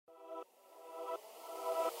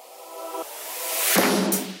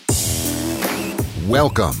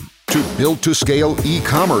Welcome to Built to Scale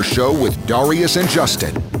e-commerce show with Darius and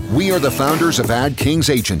Justin. We are the founders of AdKings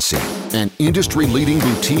Agency, an industry-leading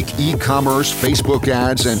boutique e-commerce, Facebook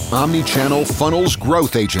ads, and omni-channel funnels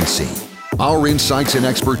growth agency. Our insights and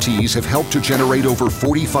expertise have helped to generate over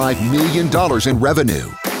 $45 million in revenue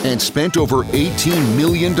and spent over $18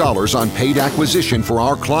 million on paid acquisition for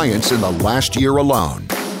our clients in the last year alone.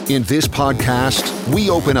 In this podcast, we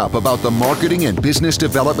open up about the marketing and business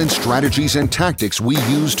development strategies and tactics we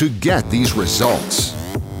use to get these results.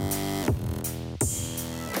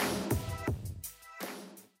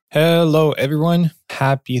 Hello, everyone.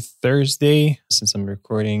 Happy Thursday. Since I'm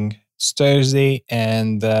recording, it's Thursday,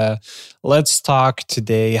 and let's talk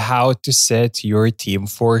today how to set your team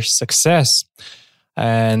for success.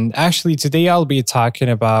 And actually, today I'll be talking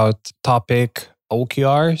about topic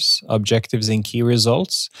OKRs, objectives and key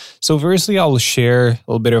results. So firstly, I'll share a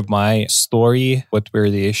little bit of my story, what were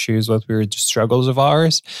the issues, what were the struggles of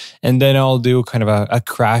ours. And then I'll do kind of a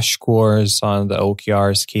crash course on the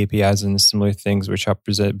OKRs, KPIs, and similar things which I've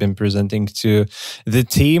been presenting to the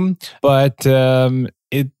team. But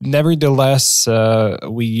nevertheless,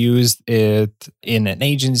 we used it in an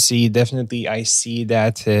agency. Definitely, I see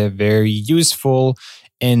that very useful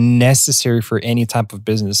and necessary for any type of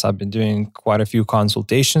business. I've been doing quite a few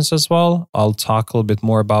consultations as well. I'll talk a little bit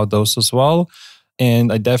more about those as well.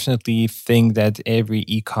 And I definitely think that every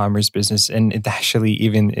e-commerce business, and it actually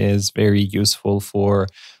even is very useful for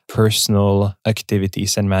personal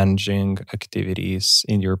activities and managing activities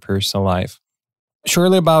in your personal life.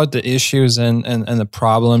 Shortly about the issues and the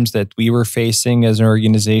problems that we were facing as an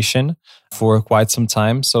organization for quite some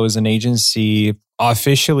time. So as an agency,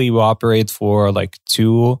 officially we operate for like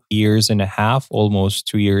 2 years and a half, almost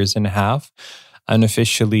 2 years and a half.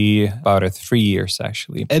 Unofficially, about 3 years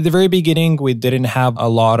actually. At the very beginning, we didn't have a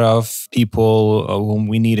lot of people whom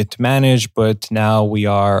we needed to manage, but now we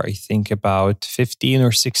are, I think, about 15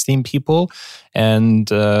 or 16 people. And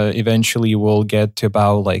eventually we'll get to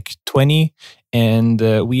about like 20. And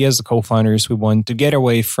we as co-founders, we want to get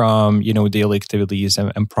away from, daily activities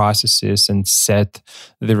and processes and set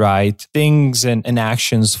the right things and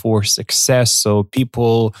actions for success. So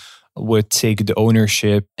people would take the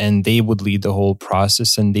ownership and they would lead the whole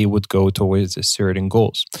process and they would go towards certain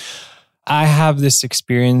goals. I have this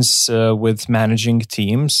experience with managing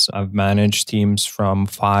teams. I've managed teams from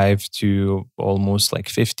 5 to almost like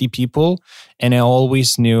 50 people. And I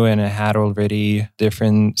always knew, and I had already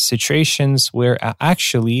different situations where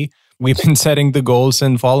actually we've been setting the goals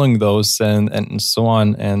and following those and so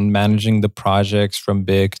on, and managing the projects from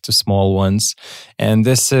big to small ones. And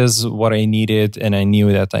this is what I needed, and I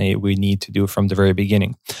knew that we need to do from the very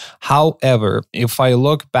beginning. However, if I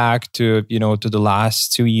look back to the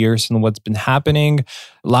last 2 years and what's been happening,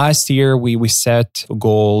 last year we set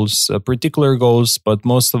goals, particular goals, but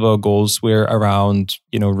most of our goals were around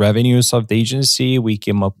revenues of the agency. We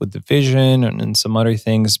came up with the vision and some other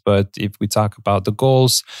things, but if we talk about the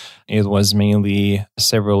goals, it was mainly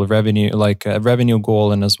several revenue, like a revenue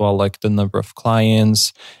goal, and as well like the number of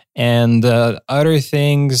clients. And other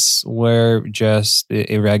things were just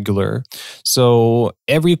irregular. So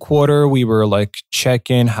every quarter we were like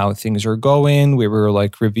checking how things are going. We were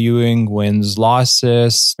like reviewing wins,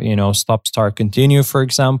 losses, stop, start, continue, for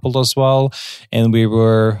example, as well. And we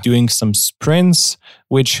were doing some sprints,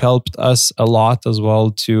 which helped us a lot as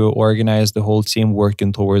well to organize the whole team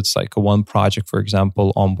working towards like one project, for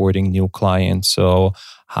example, onboarding new clients. So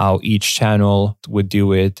how each channel would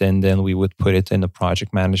do it, and then we would put it in a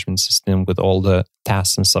project management system with all the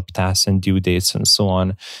tasks and subtasks and due dates and so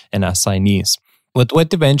on, and assignees. But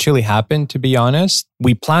what eventually happened, to be honest,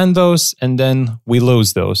 we plan those and then we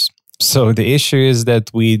lose those. So the issue is that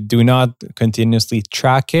we do not continuously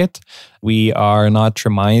track it. We are not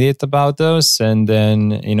reminded about those. And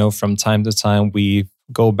then, from time to time, we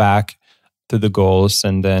go back to the goals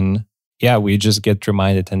and then we just get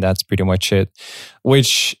reminded, and that's pretty much it,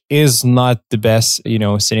 which is not the best,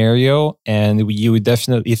 scenario. And you would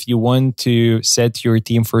definitely, if you want to set your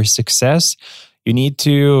team for success, you need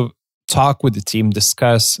to talk with the team,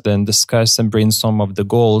 discuss and brainstorm of the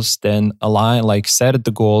goals, then set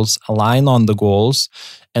the goals, align on the goals,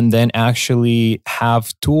 and then actually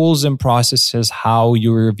have tools and processes how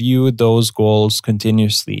you review those goals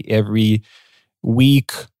continuously every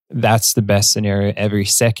week. That's the best scenario, every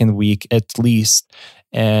second week at least.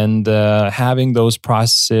 And having those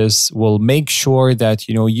processes will make sure that,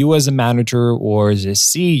 you as a manager or as a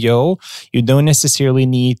CEO, you don't necessarily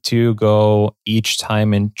need to go each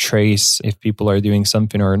time and trace if people are doing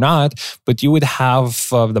something or not, but you would have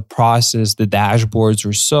the process, the dashboards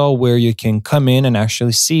or so, where you can come in and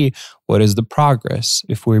actually see What is the progress?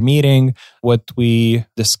 If we're meeting what we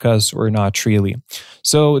discuss or not really.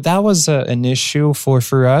 So that was an issue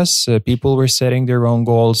for us. People were setting their own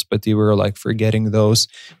goals, but they were like forgetting those.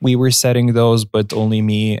 We were setting those, but only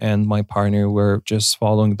me and my partner were just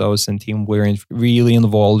following those, and team weren't really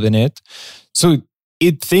involved in it. So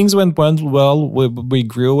things went well, we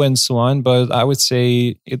grew and so on, but I would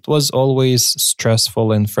say it was always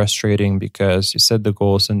stressful and frustrating because you set the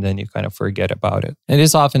goals and then you kind of forget about it. And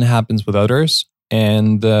this often happens with others.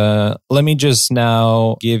 And let me just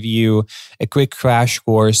now give you a quick crash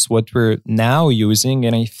course what we're now using,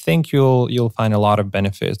 and I think you'll find a lot of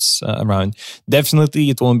benefits around. Definitely,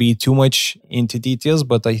 it won't be too much into details,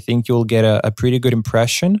 but I think you'll get a pretty good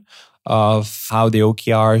impression of how the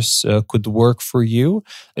OKRs could work for you.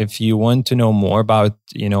 If you want to know more about,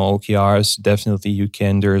 OKRs, definitely you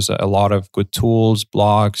can. There's a lot of good tools,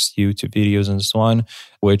 blogs, YouTube videos, and so on,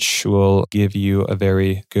 which will give you a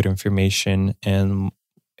very good information and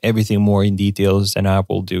everything more in details than I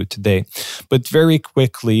will do today. But very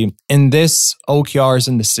quickly, in this OKRs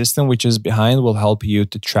in the system, which is behind, will help you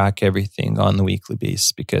to track everything on a weekly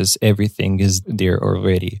basis because everything is there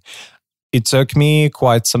already. It took me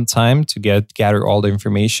quite some time to gather all the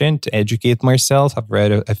information, to educate myself. I've read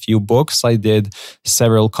a few books. I did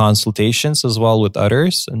several consultations as well with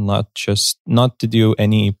others, and not to do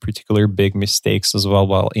any particular big mistakes as well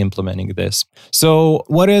while implementing this. So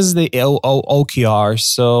what is the OKR?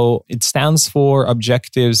 So it stands for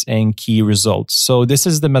Objectives and Key Results. So this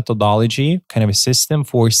is the methodology, kind of a system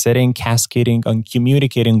for setting, cascading, and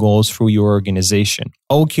communicating goals through your organization.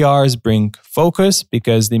 OKRs bring focus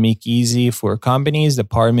because they make easy for companies,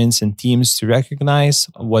 departments, and teams to recognize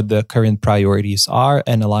what the current priorities are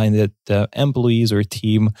and align the employees or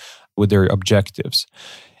team with their objectives.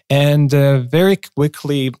 And very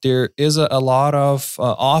quickly, there is a lot of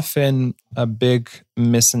often a big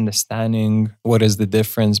misunderstanding. What is the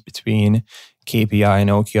difference between KPI and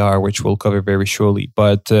OKR, which we'll cover very shortly.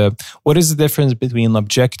 But what is the difference between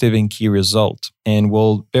objective and key result? And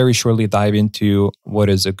we'll very shortly dive into what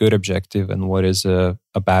is a good objective and what is a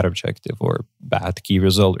bad objective or bad key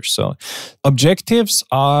result or so. Objectives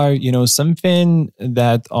are, something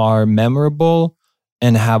that are memorable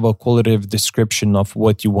and have a qualitative description of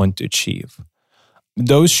what you want to achieve.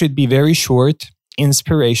 Those should be very short,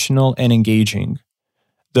 inspirational, and engaging.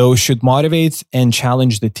 Those should motivate and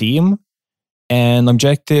challenge the team. And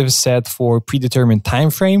objectives set for predetermined time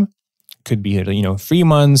frame could be 3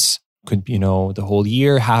 months, could be the whole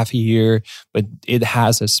year, half a year, but it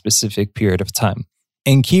has a specific period of time.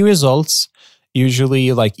 And key results,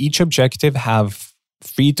 usually like each objective have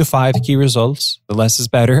 3 to 5 key results. The less is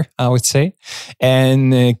better, I would say.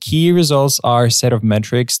 And key results are a set of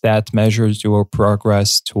metrics that measures your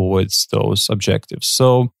progress towards those objectives.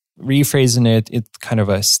 So rephrasing it's kind of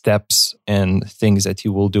a steps and things that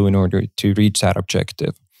you will do in order to reach that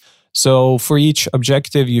objective. So for each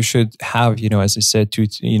objective, you should have, as I said, 3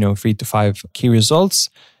 to 5 key results.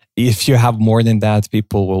 If you have more than that,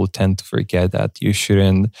 people will tend to forget that you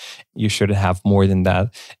shouldn't have more than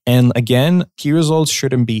that. And again, key results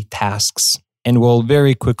shouldn't be tasks. And we'll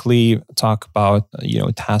very quickly talk about,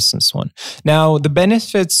 tasks and so on. Now, the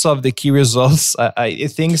benefits of the key results, I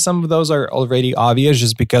think some of those are already obvious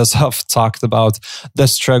just because I've talked about the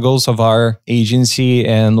struggles of our agency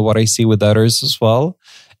and what I see with others as well.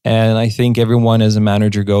 And I think everyone as a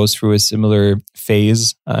manager goes through a similar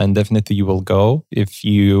phase, and definitely you will go if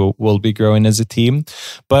you will be growing as a team.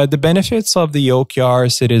 But the benefits of the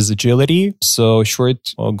OKRs, it is agility. So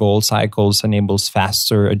short goal cycles enables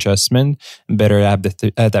faster adjustment, better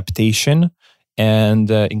adaptation, and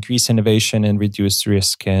increase innovation and reduce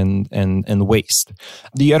risk and waste.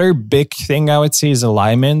 The other big thing I would say is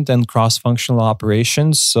alignment and cross-functional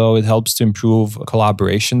operations. So it helps to improve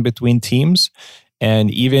collaboration between teams.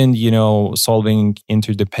 And even, solving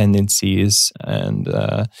interdependencies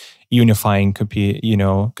and unifying,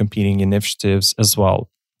 competing initiatives as well.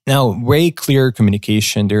 Now, way clearer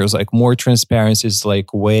communication. There's more transparency. It's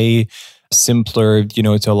way simpler,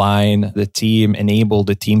 to align the team, enable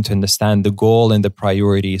the team to understand the goal and the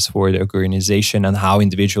priorities for the organization and how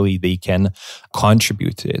individually they can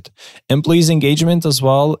contribute to it. Employees engagement as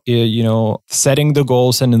well, setting the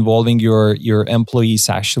goals and involving your employees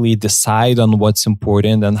actually decide on what's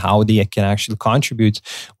important and how they can actually contribute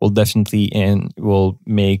will definitely will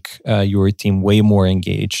make your team way more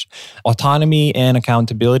engaged. Autonomy and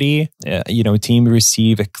accountability, team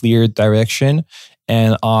receive a clear direction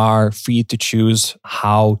and are free to choose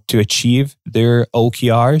how to achieve their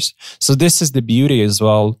OKRs. So this is the beauty as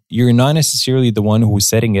well. You're not necessarily the one who's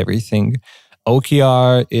setting everything.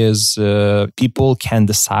 OKR is people can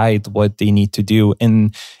decide what they need to do.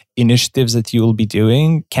 And initiatives that you will be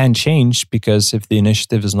doing can change, because if the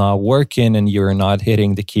initiative is not working and you're not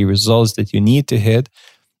hitting the key results that you need to hit,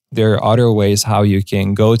 there are other ways how you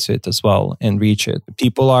can go to it as well and reach it.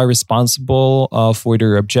 People are responsible for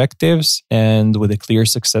their objectives, and with a clear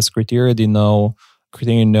success criteria, they know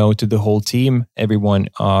to the whole team. Everyone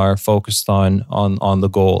are focused on the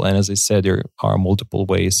goal. And as I said, there are multiple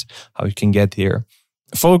ways how you can get here.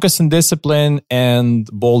 Focus and discipline and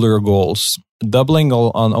bolder goals. Doubling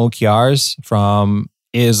on OKRs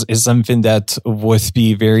is something that would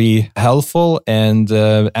be very helpful, and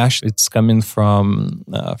actually it's coming from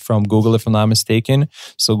Google, if I'm not mistaken.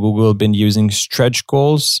 So Google have been using stretch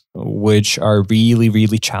goals, which are really,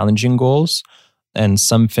 really challenging goals, and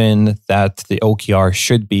something that the OKR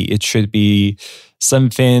should be. It should be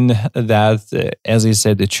something that, as I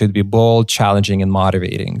said, it should be bold, challenging, and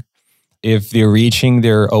motivating. If they're reaching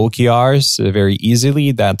their OKRs very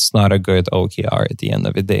easily, that's not a good OKR at the end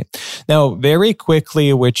of the day. Now, very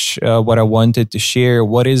quickly, what I wanted to share,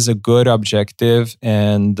 what is a good objective?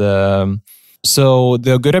 And so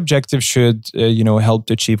the good objective should, help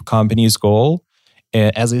to achieve company's goal.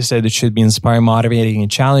 As I said, it should be inspiring, motivating,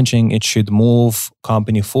 and challenging. It should move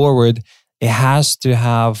company forward. It has to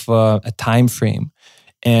have a time frame.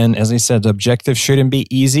 And as I said, the objective shouldn't be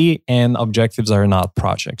easy, and objectives are not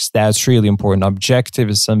projects. That's really important.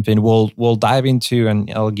 Objective is something we'll dive into, and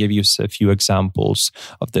I'll give you a few examples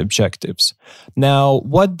of the objectives. Now,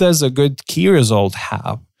 what does a good key result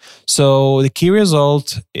have? So the key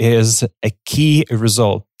result is a key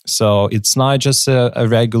result. So it's not just a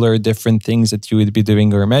regular different things that you would be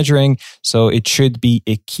doing or measuring. So it should be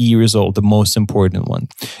a key result, the most important one.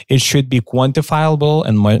 It should be quantifiable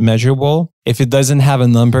and measurable. If it doesn't have a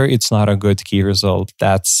number, it's not a good key result.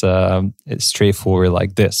 That's straightforward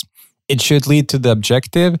like this. It should lead to the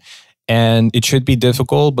objective, and it should be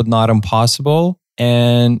difficult but not impossible.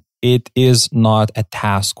 And it is not a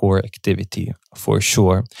task or activity for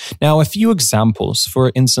sure. Now, a few examples.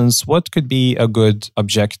 For instance, what could be a good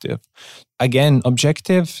objective? Again,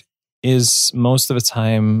 objective is most of the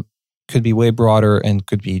time could be way broader and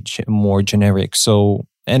could be more generic. So,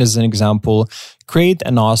 and as an example, create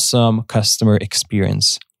an awesome customer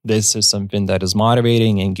experience. This is something that is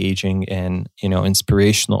motivating, engaging, and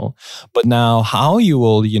inspirational. But now, how you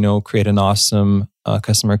will create an awesome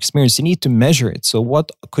customer experience, you need to measure it. So,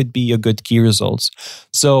 what could be a good key results?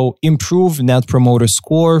 So, improve Net Promoter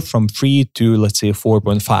Score from 3 to let's say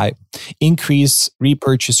 4.5. Increase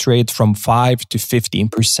repurchase rate from 5 to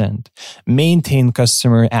 15%. Maintain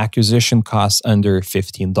customer acquisition costs under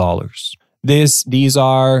 $15. These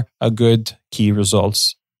are a good key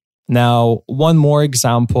results. Now, one more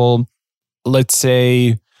example, let's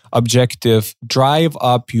say objective, drive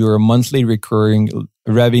up your monthly recurring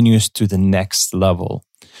revenues to the next level.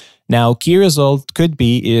 Now, key result could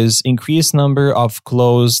be is increase number of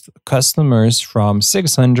closed customers from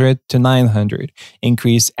 600 to 900,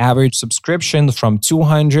 increase average subscription from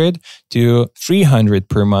 200 to 300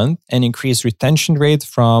 per month, and increase retention rate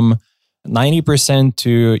from 90%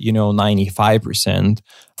 to 95%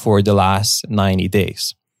 for the last 90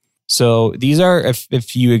 days. So these are a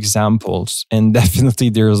few examples, and definitely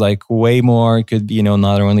there's like way more. It could be,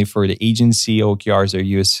 not only for the agency, OKRs are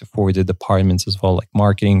used for the departments as well, like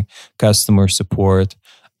marketing, customer support,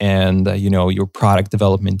 and your product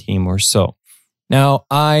development team or so. Now,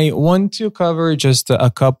 I want to cover just a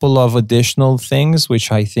couple of additional things which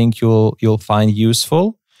I think you'll find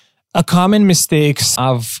useful. A common mistakes,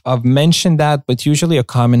 I've mentioned that, but usually a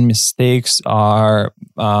common mistakes are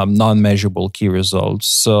non-measurable key results.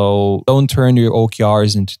 So don't turn your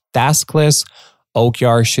OKRs into task lists.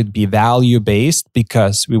 OKR should be value-based,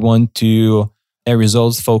 because we want a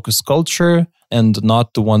results-focused culture and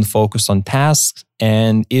not the one focused on tasks.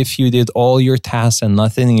 And if you did all your tasks and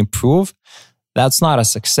nothing improved, that's not a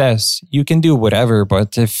success. You can do whatever,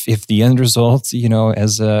 but if the end result,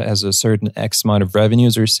 as a certain X amount of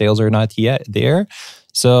revenues or sales are not yet there,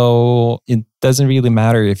 so it doesn't really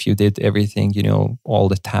matter if you did everything, all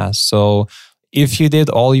the tasks. So if you did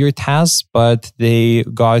all your tasks, but they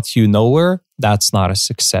got you nowhere, that's not a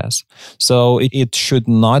success. So it should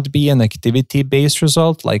not be an activity-based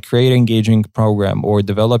result, like create an engaging program or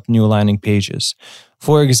develop new landing pages.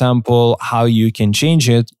 For example, how you can change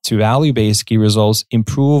it to value-based key results,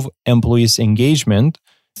 improve employees' engagement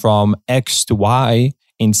from X to Y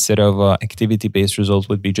instead of activity-based results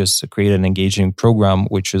would be just to create an engaging program,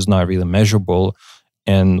 which is not really measurable.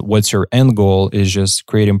 And what's your end goal is just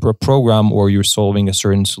creating a program, or you're solving a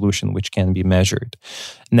certain solution which can be measured.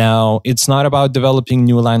 Now, it's not about developing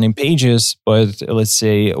new landing pages, but let's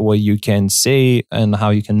say what you can say and how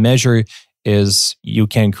you can measure is you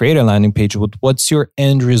can create a landing page with what's your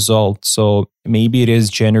end result. So maybe it is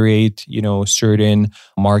generate, certain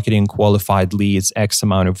marketing qualified leads, X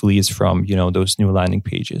amount of leads from, those new landing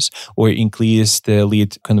pages, or increase the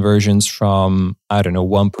lead conversions from,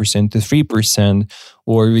 1% to 3%,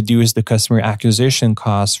 or reduce the customer acquisition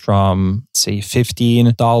cost from, say,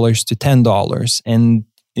 $15 to $10. And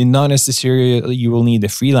not necessarily you will need the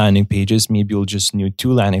free landing pages. Maybe you'll just need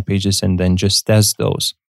 2 landing pages and then just test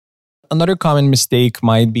those. Another common mistake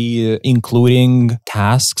might be including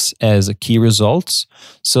tasks as key results.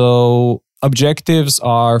 So objectives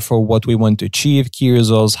are for what we want to achieve, key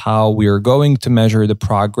results, how we are going to measure the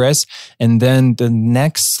progress. And then the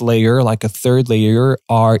next layer, like a third layer,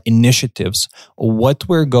 are initiatives. What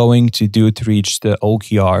we're going to do to reach the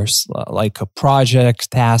OKRs, like projects,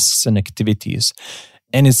 tasks, and activities.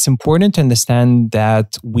 And it's important to understand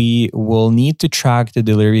that we will need to track the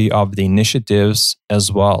delivery of the initiatives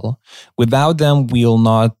as well. Without them, we will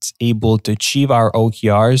not able to achieve our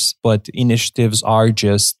OKRs, but initiatives are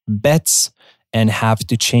just bets and have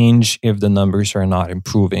to change if the numbers are not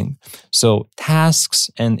improving. So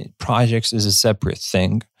tasks and projects is a separate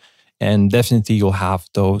thing. And definitely you'll have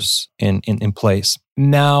those in place.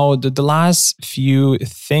 Now, the last few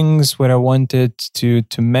things what I wanted to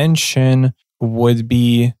mention would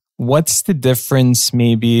be what's the difference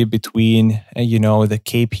maybe between, the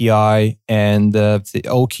KPI and the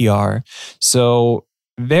OKR. So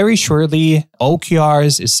very shortly,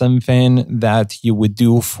 OKRs is something that you would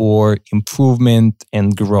do for improvement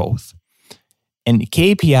and growth. And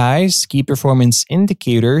KPIs, key performance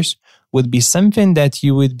indicators, would be something that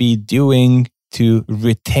you would be doing to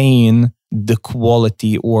retain the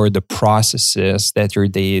quality or the processes that you're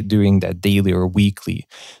doing that daily or weekly.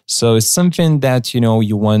 So it's something that,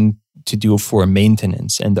 you want to do for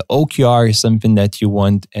maintenance. And the OKR is something that you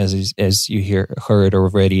want, as you heard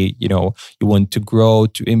already, you want to grow,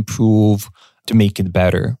 to improve, to make it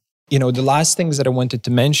better. The last things that I wanted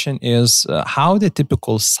to mention is how the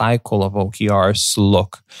typical cycle of OKRs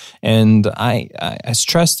look. And I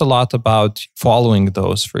stressed a lot about following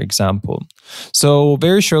those, for example. So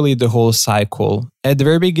very surely the whole cycle. At the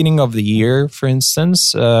very beginning of the year, for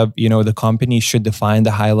instance, the company should define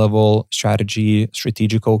the high-level strategic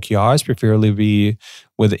OKRs, preferably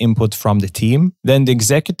with input from the team. Then the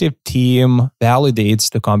executive team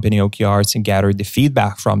validates the company OKRs and gather the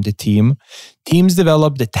feedback from the team. Teams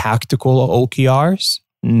develop the tactical OKRs.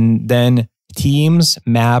 Then teams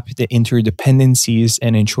map the interdependencies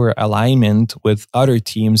and ensure alignment with other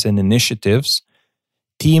teams and initiatives.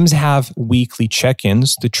 Teams have weekly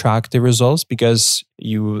check-ins to track the results because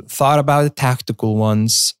you thought about the tactical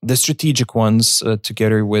ones, the strategic ones,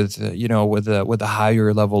 together with with a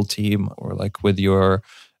higher level team or like with your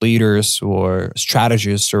leaders or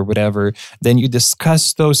strategists or whatever. Then you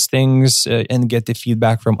discuss those things and get the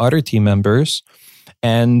feedback from other team members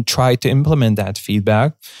and try to implement that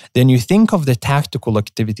feedback. Then you think of the tactical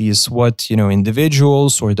activities, what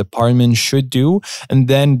individuals or departments should do, and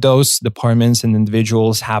then those departments and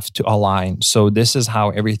individuals have to align. So this is how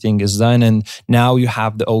everything is done, and now you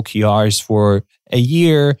have the OKRs for a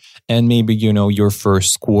year and maybe your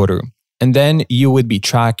first quarter. And then you would be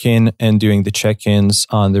tracking and doing the check-ins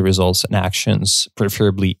on the results and actions,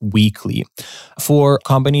 preferably weekly. For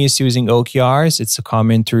companies using OKRs, it's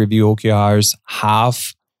common to review OKRs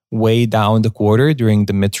halfway down the quarter during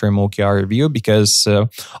the midterm OKR review because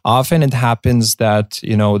often it happens that,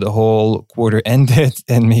 the whole quarter ended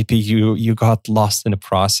and maybe you got lost in the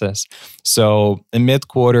process. So a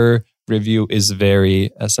mid-quarter review is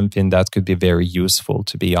something that could be very useful,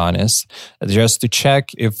 to be honest, just to check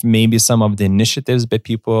if maybe some of the initiatives that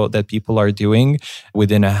people are doing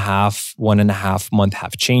within 1.5 months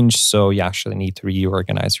have changed. So you actually need to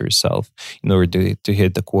reorganize yourself in order to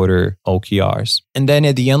hit the quarter OKRs. And then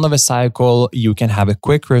at the end of a cycle, you can have a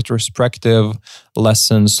quick retrospective,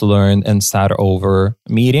 lessons learned, and start over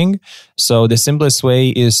meeting. So the simplest way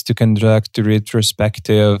is to conduct a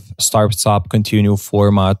retrospective start, stop, continue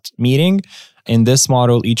format meeting. In this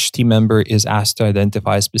model, each team member is asked to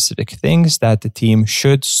identify specific things that the team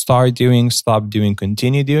should start doing, stop doing,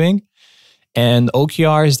 continue doing. And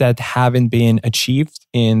OKRs that haven't been achieved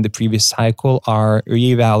in the previous cycle are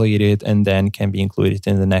reevaluated and then can be included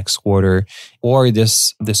in the next quarter or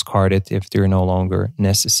discarded if they're no longer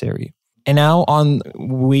necessary. And now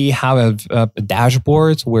we have a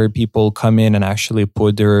dashboard where people come in and actually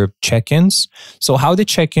put their check-ins. So how the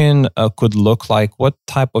check-in could look like, what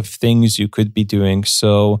type of things you could be doing.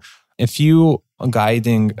 So a few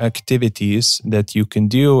guiding activities that you can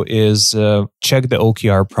do is check the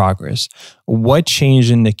OKR progress. What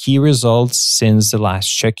changed in the key results since the last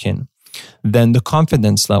check-in? Then the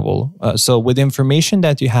confidence level. So with the information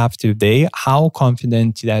that you have today, how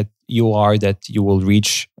confident that you are that you will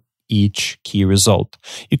reach each key result.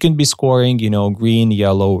 You can be scoring, green,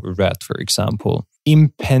 yellow, red, for example.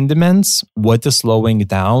 Impediments, what is slowing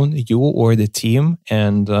down you or the team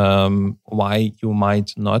and why you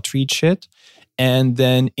might not reach it. And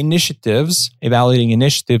then initiatives, evaluating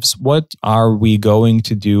initiatives, what are we going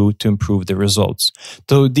to do to improve the results?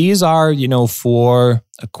 So these are, 4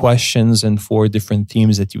 questions and 4 different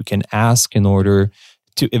themes that you can ask in order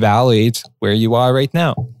to evaluate where you are right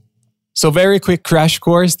now. So very quick crash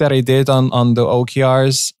course that I did on the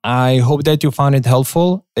OKRs. I hope that you found it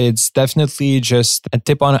helpful. It's definitely just a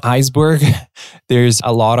tip on an iceberg. There's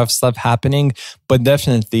a lot of stuff happening, but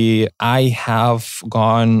definitely I have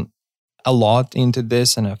gone a lot into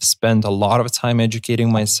this and I've spent a lot of time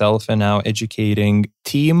educating myself and now educating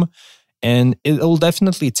team. And it'll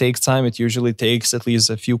definitely take time. It usually takes at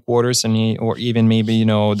least a few quarters or even maybe,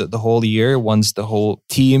 the whole year once the whole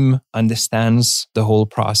team understands the whole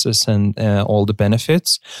process and all the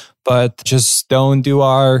benefits. But just don't do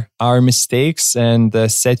our mistakes and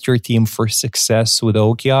set your team for success with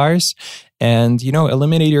OKRs. And,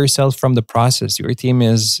 eliminate yourself from the process. Your team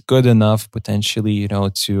is good enough potentially,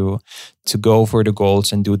 to go for the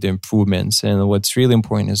goals and do the improvements. And what's really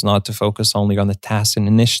important is not to focus only on the tasks and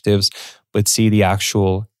initiatives, but see the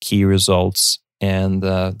actual key results and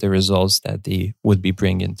the results that they would be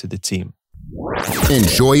bringing to the team.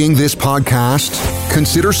 Enjoying this podcast?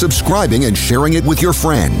 Consider subscribing and sharing it with your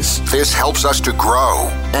friends. This helps us to grow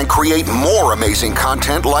and create more amazing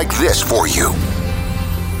content like this for you.